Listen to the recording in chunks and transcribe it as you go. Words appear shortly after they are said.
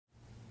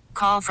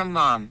Call from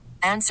mom.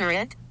 Answer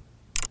it.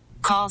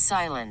 Call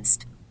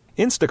silenced.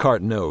 Instacart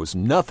knows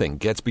nothing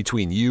gets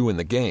between you and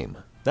the game.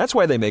 That's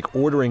why they make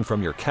ordering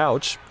from your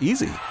couch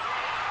easy.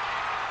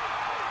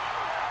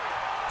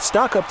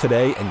 Stock up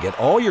today and get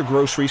all your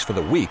groceries for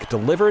the week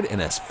delivered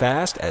in as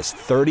fast as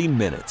 30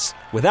 minutes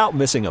without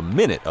missing a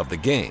minute of the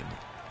game.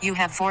 You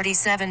have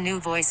 47 new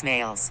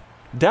voicemails.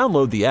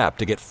 Download the app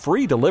to get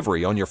free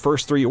delivery on your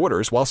first 3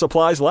 orders while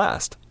supplies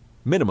last.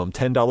 Minimum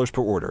 $10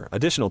 per order.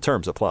 Additional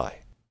terms apply.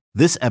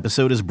 This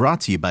episode is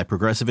brought to you by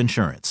Progressive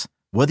Insurance.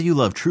 Whether you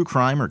love true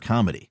crime or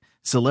comedy,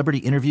 celebrity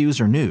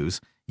interviews or news,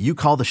 you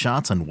call the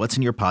shots on what's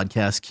in your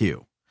podcast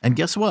queue. And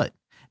guess what?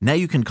 Now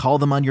you can call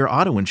them on your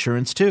auto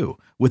insurance too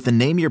with the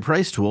Name Your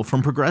Price tool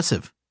from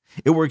Progressive.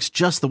 It works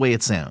just the way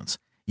it sounds.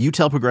 You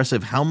tell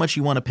Progressive how much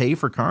you want to pay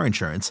for car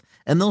insurance,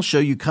 and they'll show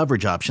you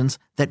coverage options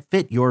that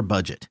fit your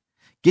budget.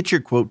 Get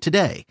your quote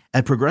today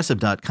at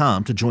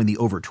Progressive.com to join the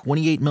over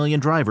 28 million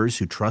drivers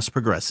who trust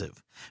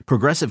Progressive.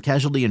 Progressive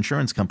Casualty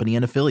Insurance Company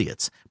and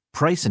Affiliates.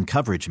 Price and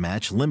coverage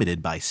match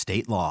limited by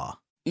state law.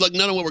 Look,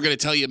 none of what we're going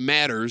to tell you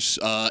matters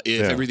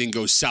if everything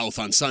goes south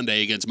on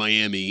Sunday against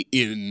Miami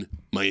in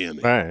Miami.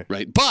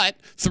 Right. But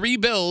 3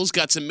 Bills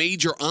got some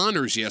major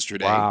honors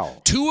yesterday.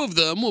 Wow. 2 of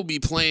them will be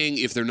playing,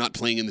 if they're not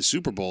playing in the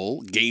Super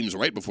Bowl, games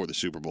right before the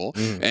Super Bowl.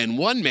 And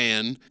one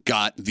man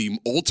got the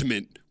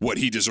ultimate what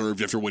he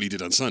deserved after what he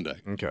did on Sunday.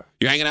 Okay.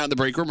 You're hanging out in the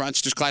break room,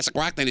 Rochester's Classic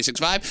Rock,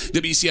 96.5.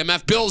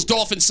 WCMF, Bills,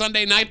 Dolphins,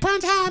 Sunday night,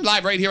 prime time,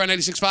 live right here on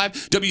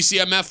 96.5.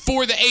 WCMF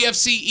for the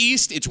AFC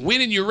East. It's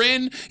win and you're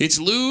in. It's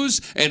lose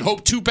and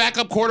hope 2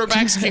 backup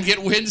quarterbacks can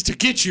get wins to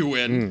get you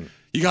in.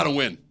 You got to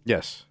win.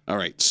 Yes. All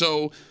right.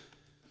 So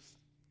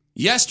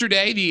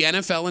yesterday, the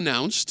NFL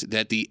announced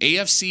that the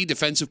AFC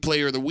Defensive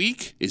Player of the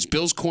Week is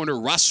Bills corner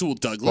Rasul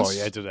Douglas. Oh,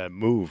 yeah, to that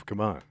move. Come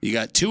on. He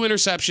got 2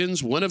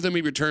 interceptions. One of them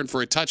he returned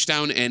for a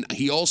touchdown, and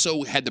he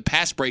also had the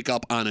pass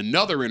breakup on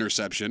another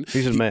interception.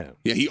 He's a man.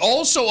 Yeah, he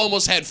also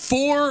almost had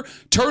 4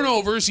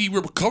 turnovers. He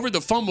recovered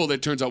the fumble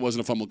that turns out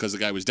wasn't a fumble because the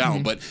guy was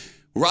down. But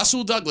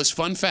Rasul Douglas,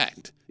 fun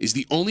fact, is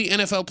the only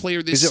NFL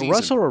player this season. Is it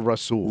Russell or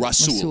Rasul?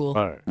 Rasul.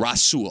 All right.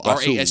 Rasul.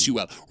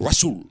 R-A-S-U-L.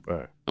 Rasul. All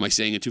right. Am I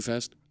saying it too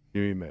fast?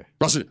 You may.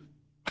 Rasul.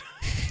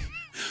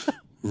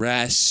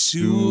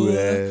 Rasul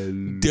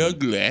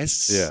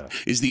Douglas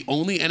is the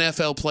only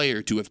NFL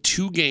player to have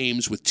 2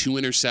 games with 2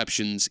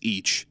 interceptions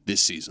each this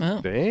season.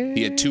 Oh. Damn.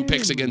 He had 2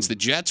 picks against the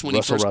Jets when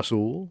he first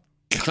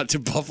got to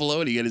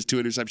Buffalo, and he had his 2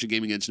 interception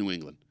game against New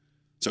England.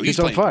 So he's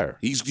on fire.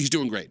 He's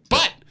doing great.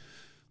 But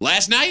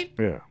last night,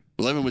 Yeah.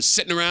 Levin was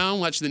sitting around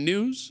watching the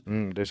news.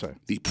 They say.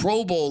 The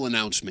Pro Bowl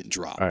announcement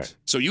dropped. All right.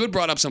 So you had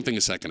brought up something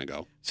a second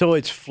ago. So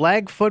it's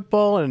flag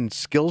football and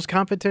skills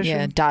competition?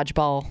 Yeah,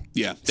 dodgeball.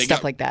 Yeah.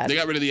 Stuff like that. They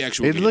got rid of the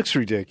actual It game. looks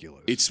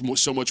ridiculous. It's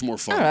so much more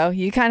fun. I don't know.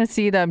 You kind of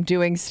see them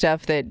doing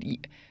stuff that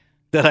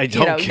I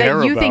don't care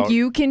that you about. think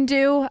you can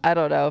do. I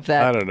don't know if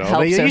that I don't know. helps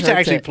They or used to hurts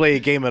actually it. play a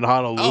game in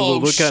Honolulu. Oh,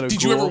 Look kind of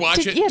did cool. you ever watch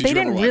it? Yeah, Did they you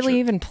ever didn't watch really it?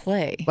 even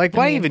play. Like,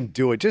 why even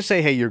do it? Just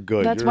say, hey, you're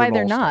good. That's You're why an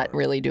they're all-star. not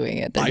really doing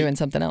it. They're doing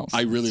something else.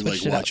 I really Switched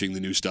liked it up. watching the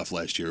new stuff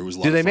last year. It was a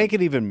lot Do of they fun. make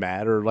it even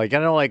matter? Like, I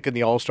know, like in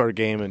the All-Star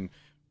game and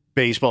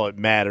baseball, it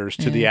matters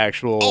to the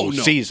actual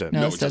season.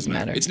 No, it doesn't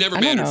matter. It's never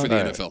I don't mattered for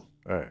the know. NFL.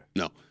 All right.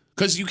 No.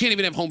 Because you can't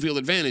even have home field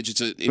advantage. It's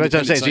an That's what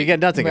I'm saying. So you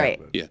get nothing out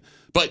of it. Yeah.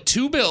 But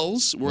 2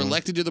 Bills were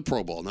elected to the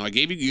Pro Bowl. Now, I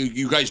gave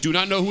you guys do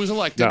not know who was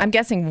elected. I'm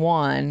guessing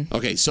 1.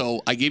 Okay,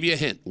 so I gave you a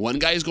hint. One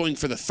guy is going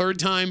for the 3rd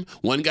time.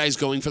 One guy's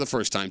going for the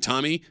 1st time.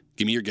 Tommy,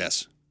 give me your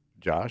guess.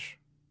 Josh?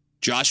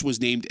 Josh was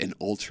named an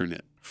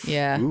alternate.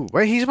 Yeah. Ooh,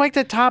 wait, he's like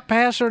the top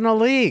passer in the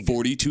league.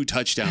 42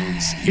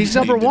 touchdowns. He's was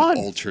number named an 1.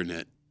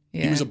 alternate.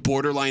 Yeah. He was a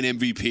borderline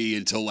MVP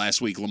until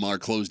last week. Lamar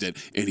closed it,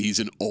 and he's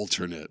an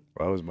alternate.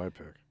 Well, that was my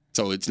pick.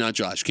 So it's not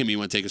Josh. Kimmy, you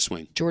want to take a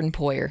swing? Jordan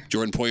Poyer.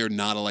 Jordan Poyer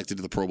not elected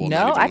to the Pro Bowl. No,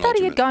 not even I an thought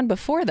he had alternate. gone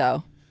before,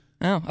 though.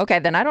 Oh, okay.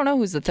 Then I don't know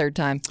who's the 3rd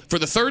time. For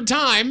the 3rd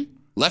time,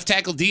 left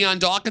tackle Deion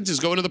Dawkins is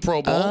going to the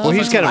Pro Bowl. Well,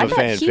 he's kind of I a thought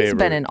fan he's favorite.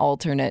 been an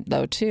alternate,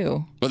 though,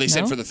 too. Well, they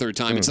said No? for the 3rd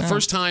time. It's the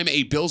first time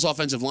a Bills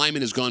offensive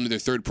lineman has gone to their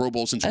 3rd Pro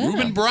Bowl since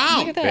Reuben Brown.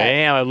 Look at that.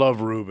 Damn, I love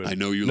Ruben. I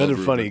know you Another love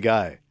Ruben. funny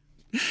guy.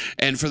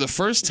 And for the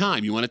first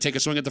time, you want to take a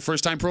swing at the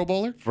first-time Pro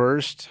Bowler?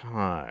 First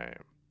time.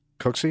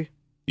 Cooksey?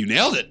 You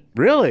nailed it.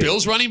 Really?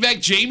 Bills running back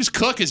James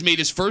Cook has made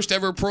his first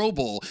ever Pro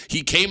Bowl.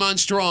 He came on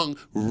strong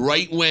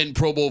right when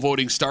Pro Bowl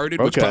voting started,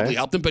 which Okay. probably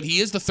helped him. But he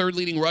is the 3rd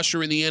leading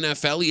rusher in the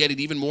NFL. He added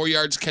even more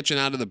yards catching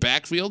out of the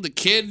backfield. The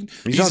kid,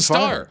 he's on a star.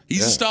 fire.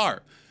 He's Yeah. a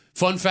star.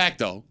 Fun fact,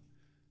 though.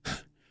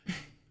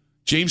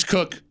 James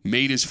Cook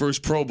made his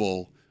first Pro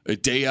Bowl a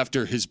day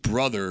after his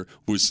brother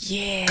was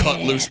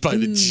cut loose by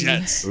the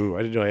Jets. Ooh,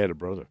 I didn't know I had a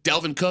brother.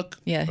 Dalvin Cook,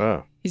 Yeah.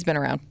 Oh, He's been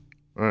around.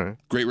 all right.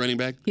 great running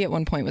back. He at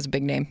one point was a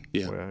big name.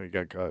 Yeah. Well, he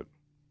got cut.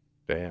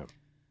 Damn.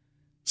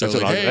 So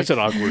That's, like, that's an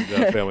awkward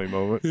family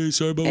moment. Hey,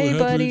 sorry about Hey,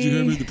 what happened. Did you have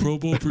buddy. me at the Pro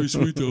Bowl? Pretty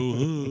sweet,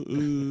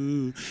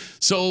 though.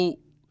 So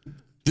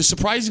the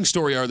surprising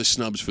story are the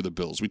snubs for the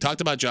Bills. We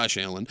talked about Josh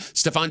Allen.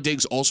 Stephon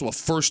Diggs, also a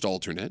first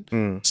alternate.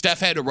 Steph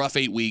had a rough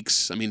 8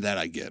 weeks. I mean, that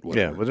I get.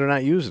 Whatever. Yeah, but they're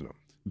not using them.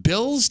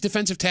 Bills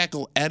defensive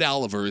tackle Ed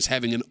Oliver is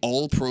having an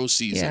all-pro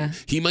season. Yeah.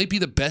 He might be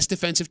the best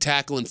defensive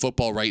tackle in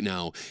football right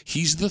now.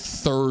 He's the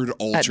third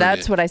alternate.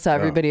 That's what I saw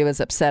everybody was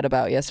upset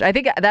about yesterday. I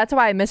think that's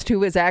why I missed who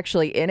was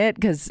actually in it,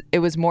 because it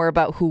was more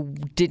about who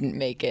didn't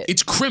make it.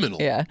 It's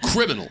criminal. Yeah.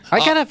 Criminal.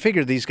 I kind of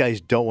figured these guys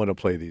don't want to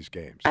play these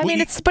games. I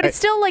mean, it's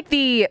still like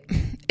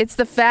it's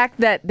the fact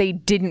that they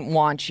didn't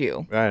want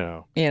you. I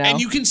know. You know? And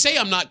you can say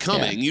I'm not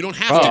coming. You don't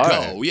have to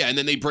go. Right. Yeah, and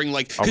then they bring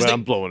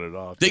I'm blowing it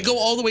off. They go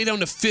all the way down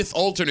to fifth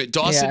alternate.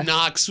 Dawson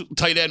Knox,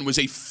 tight end, was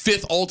a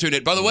fifth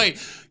alternate. By the way,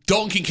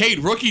 Dalton Kincaid,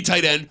 rookie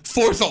tight end,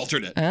 fourth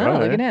alternate. Oh,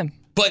 look at him.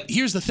 But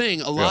here's the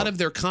thing. A lot of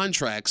their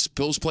contracts,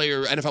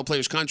 NFL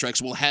players'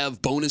 contracts, will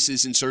have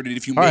bonuses inserted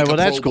if you make a Pro Bowl.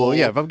 That's cool.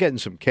 Yeah, if I'm getting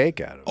some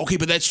cake out of it. Okay,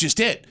 but that's just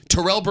it.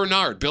 Terrell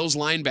Bernard, Bills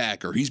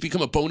linebacker. He's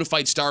become a bona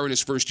fide star in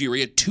his first year.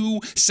 He had 2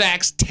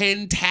 sacks,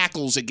 10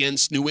 tackles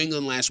against New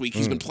England last week.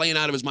 He's been playing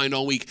out of his mind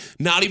all week.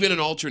 Not even an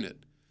alternate.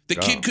 The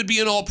kid could be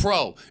an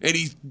all-pro, and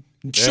he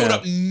showed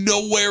up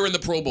nowhere in the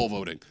Pro Bowl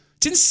voting.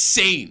 It's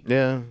insane.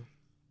 Yeah.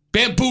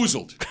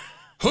 Bamboozled.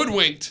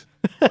 Hoodwinked.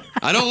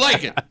 I don't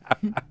like it.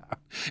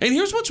 And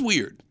here's what's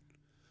weird.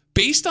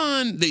 Based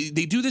on they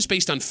do this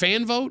based on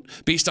fan vote,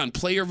 based on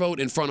player vote,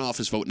 and front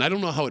office vote. And I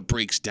don't know how it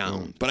breaks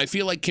down, but I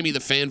feel like, Kimmy, the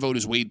fan vote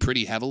is weighed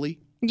pretty heavily.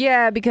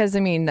 Yeah, because I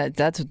mean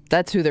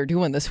that's who they're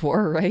doing this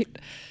for, right?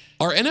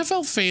 Are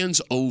NFL fans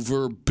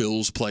over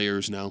Bills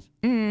players now?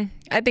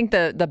 I think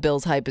the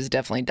Bills hype has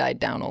definitely died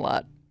down a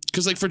lot.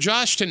 Because like for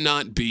Josh to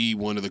not be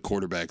one of the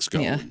quarterbacks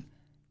going,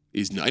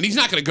 he's not, and he's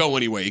not going to go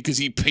anyway because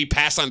he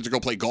passed on to go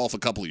play golf a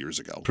couple of years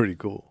ago. Pretty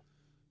cool.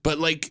 But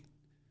like,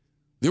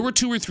 there were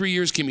 2 or 3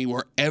 years, Kimmy,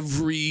 where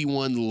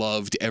everyone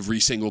loved every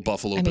single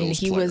Buffalo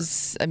Bills player.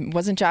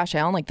 Wasn't Josh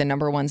Allen like the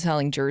 #1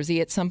 selling jersey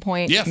at some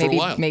point? Yeah, for a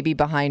while. Maybe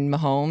behind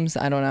Mahomes.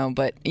 I don't know,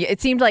 but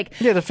it seemed like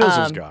the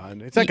fizzle's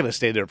gone. It's not going to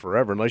stay there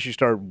forever unless you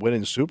start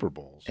winning Super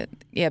Bowls.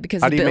 Yeah,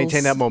 because how do you Bills,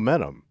 maintain that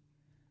momentum?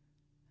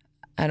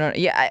 I don't.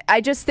 Yeah, I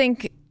just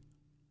think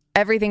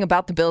everything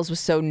about the Bills was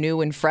so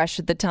new and fresh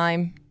at the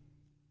time.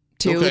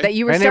 That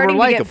you were starting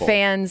to get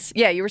fans.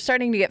 Yeah, you were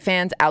starting to get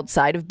fans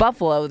outside of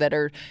Buffalo that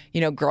are,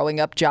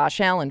 growing up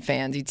Josh Allen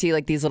fans. You'd see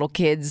like these little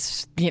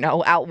kids,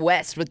 out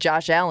west with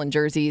Josh Allen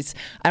jerseys.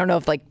 I don't know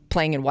if like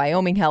playing in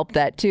Wyoming helped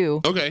that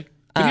too. Okay.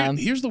 But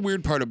here's the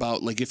weird part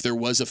about like if there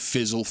was a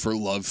fizzle for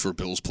love for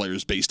Bills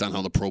players based on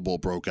how the Pro Bowl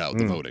broke out,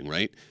 the voting,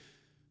 right?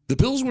 The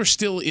Bills were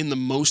still in the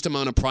most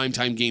amount of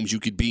primetime games you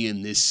could be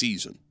in this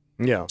season.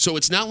 Yeah. So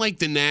it's not like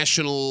the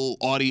national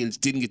audience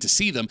didn't get to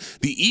see them.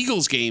 The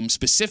Eagles game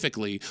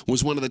specifically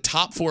was one of the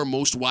top 4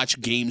 most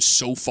watched games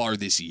so far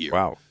this year.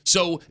 Wow.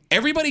 So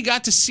everybody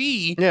got to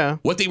see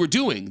what they were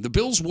doing. The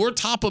Bills were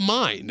top of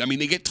mind. I mean,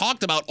 they get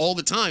talked about all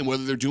the time,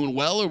 whether they're doing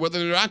well or whether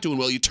they're not doing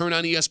well. You turn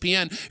on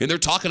ESPN, and they're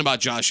talking about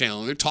Josh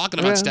Allen. They're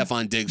talking about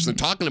Stephon Diggs. They're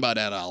talking about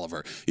Ed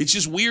Oliver. It's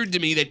just weird to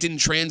me that didn't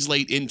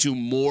translate into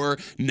more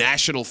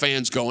national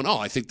fans going,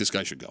 I think this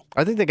guy should go.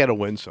 I think they got to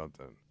win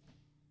something.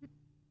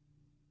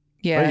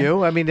 Yeah. Are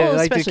you? I mean,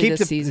 especially to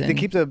this season.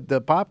 keep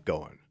the pop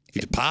going.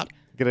 Get a pop?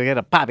 You gotta get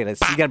a pop. You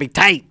gotta be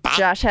tight.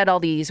 Josh had all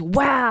these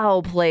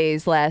wow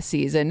plays last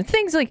season.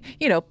 Things like,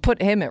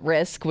 put him at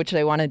risk, which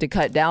they wanted to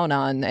cut down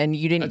on. And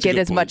you didn't get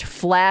as much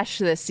flash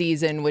this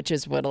season, which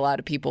is what a lot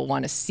of people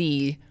want to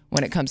see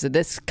when it comes to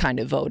this kind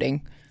of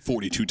voting.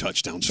 42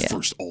 touchdowns,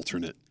 first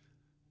alternate.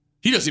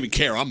 He doesn't even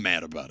care. I'm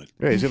mad about it.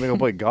 Yeah, he's gonna go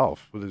play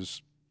golf with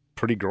his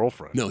pretty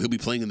girlfriend. No, he'll be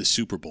playing in the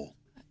Super Bowl.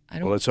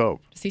 Well, let's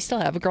hope. Does he still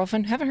have a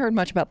girlfriend? Haven't heard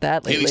much about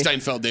that lately. Haley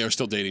Steinfeld, they are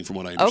still dating from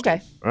what I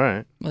understand. Okay. All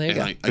right. Well, there you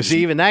go. Because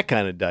even that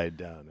kind of died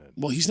down.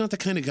 Well, he's not the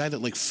kind of guy that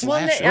flashes.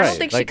 Well, I don't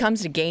think she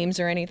comes to games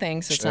or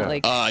anything, so it's not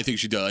like... I think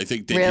she does. I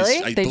think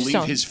really? I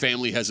believe his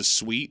family has a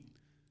suite.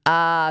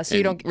 So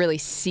you don't really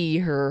see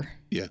her.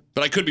 Yeah,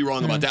 but I could be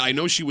wrong about that. I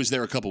know she was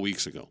there a couple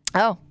weeks ago.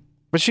 Oh.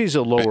 But she's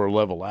a lower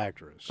level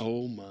actress.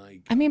 Oh, my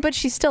God. I mean, but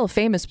she's still a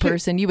famous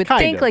person. You would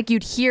think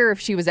you'd hear if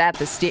she was at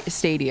the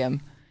stadium.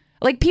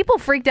 Like, people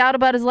freaked out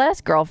about his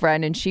last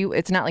girlfriend, and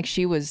it's not like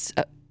she was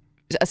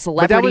a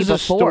celebrity before. But that was a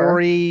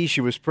story.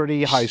 She was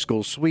pretty high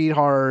school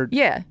sweetheart.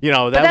 Yeah.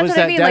 That was what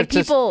I mean. Like,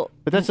 people...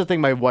 But that's the thing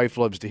my wife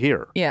loves to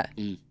hear. Yeah.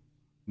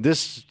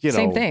 This,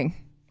 Same thing.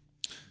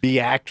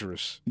 The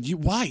actress.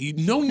 Why?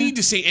 No need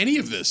to say any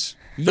of this.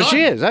 But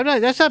she is.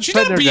 That's not She's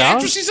putting not her a down.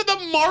 actress. She's in the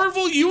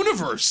Marvel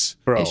Universe.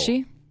 Bro. Is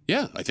she?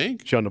 Yeah, I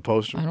think. She on the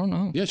poster? I don't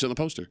know. Yeah, she's on the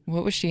poster.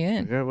 What was she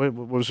in? Yeah, what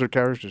was her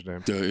character's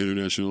name? The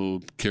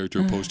international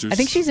character posters. I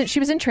think she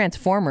was in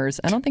Transformers.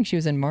 I don't think she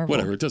was in Marvel.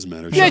 Whatever, it doesn't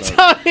matter. Yeah,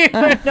 don't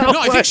even know.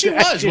 No, I think she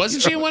was.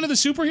 Wasn't she in one of the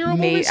superhero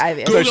movies?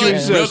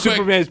 She was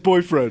Superman's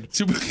boyfriend.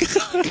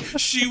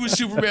 She was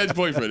Superman's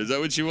boyfriend. Is that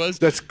what she was?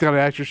 That's the kind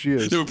of actress she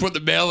is. They were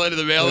putting the mail into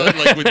the mail in,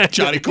 like when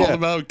Johnny called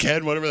him out,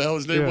 Ken, whatever the hell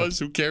his name was.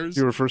 Who cares?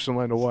 You were first in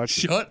line to watch.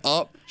 Shut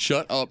up.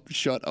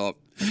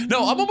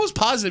 No, I'm almost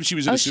positive she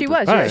was in a she super.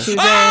 was.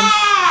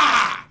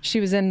 She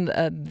was in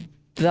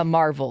the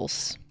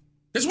Marvels.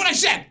 That's what I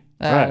said.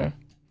 Right.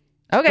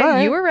 Okay,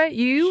 right. you were right.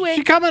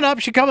 She coming up.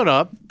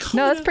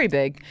 No, that's pretty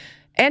big.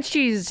 And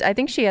I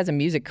think she has a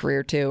music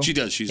career too. She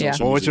does. She's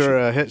also a what's musician.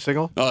 her hit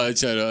single?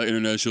 It's an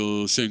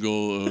international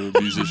single,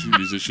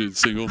 musician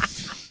single.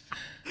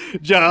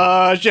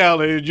 Josh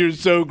Allen, you're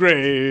so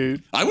great.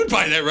 I would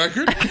buy that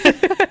record.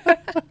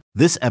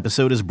 This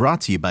episode is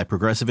brought to you by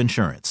Progressive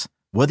Insurance.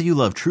 Whether you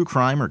love true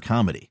crime or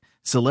comedy,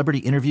 celebrity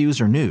interviews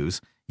or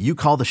news, you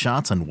call the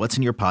shots on what's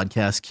in your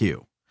podcast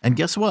queue. And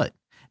guess what?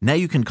 Now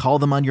you can call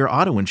them on your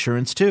auto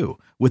insurance too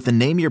with the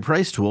Name Your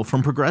Price tool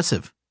from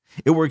Progressive.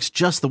 It works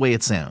just the way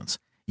it sounds.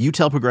 You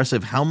tell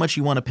Progressive how much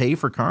you want to pay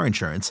for car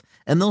insurance,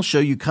 and they'll show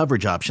you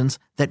coverage options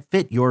that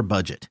fit your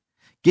budget.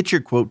 Get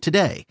your quote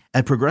today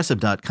at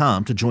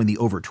Progressive.com to join the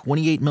over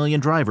 28 million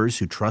drivers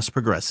who trust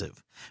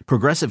Progressive.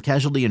 Progressive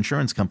Casualty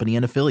Insurance Company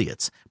and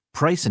Affiliates.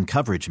 Price and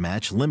coverage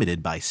match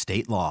limited by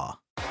state law.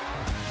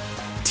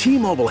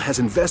 T-Mobile has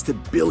invested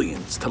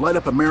billions to light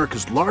up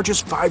America's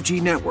largest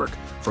 5G network,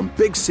 from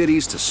big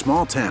cities to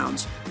small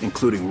towns,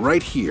 including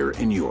right here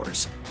in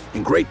yours.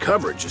 And great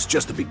coverage is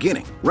just the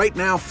beginning. Right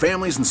now,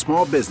 families and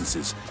small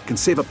businesses can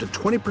save up to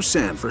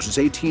 20% versus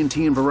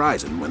AT&T and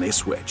Verizon when they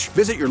switch.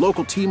 Visit your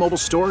local T-Mobile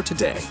store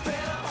today.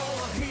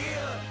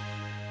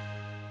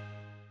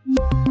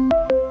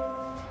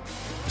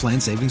 Plan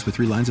savings with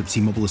 3 lines of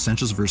T-Mobile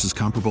Essentials versus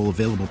comparable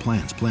available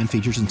plans. Plan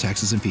features and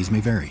taxes and fees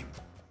may vary.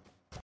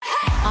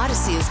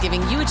 Odyssey is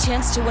giving you a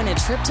chance to win a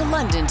trip to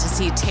London to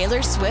see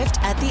Taylor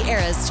Swift at the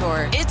Eras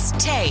Tour. It's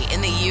Tay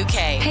in the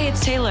UK. Hey,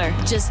 it's Taylor.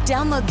 Just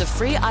download the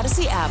free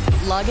Odyssey app,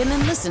 log in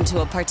and listen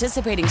to a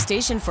participating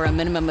station for a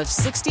minimum of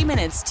 60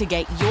 minutes to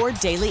get your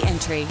daily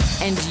entry.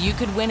 And you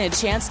could win a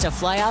chance to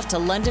fly off to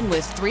London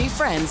with 3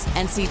 friends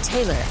and see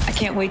Taylor. I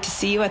can't wait to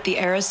see you at the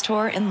Eras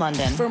Tour in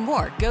London. For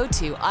more, go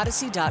to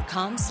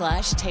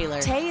odyssey.com/Taylor.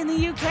 Tay in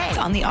the UK. It's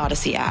on the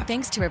Odyssey app.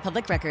 Thanks to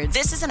Republic Records.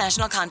 This is a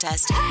national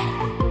contest.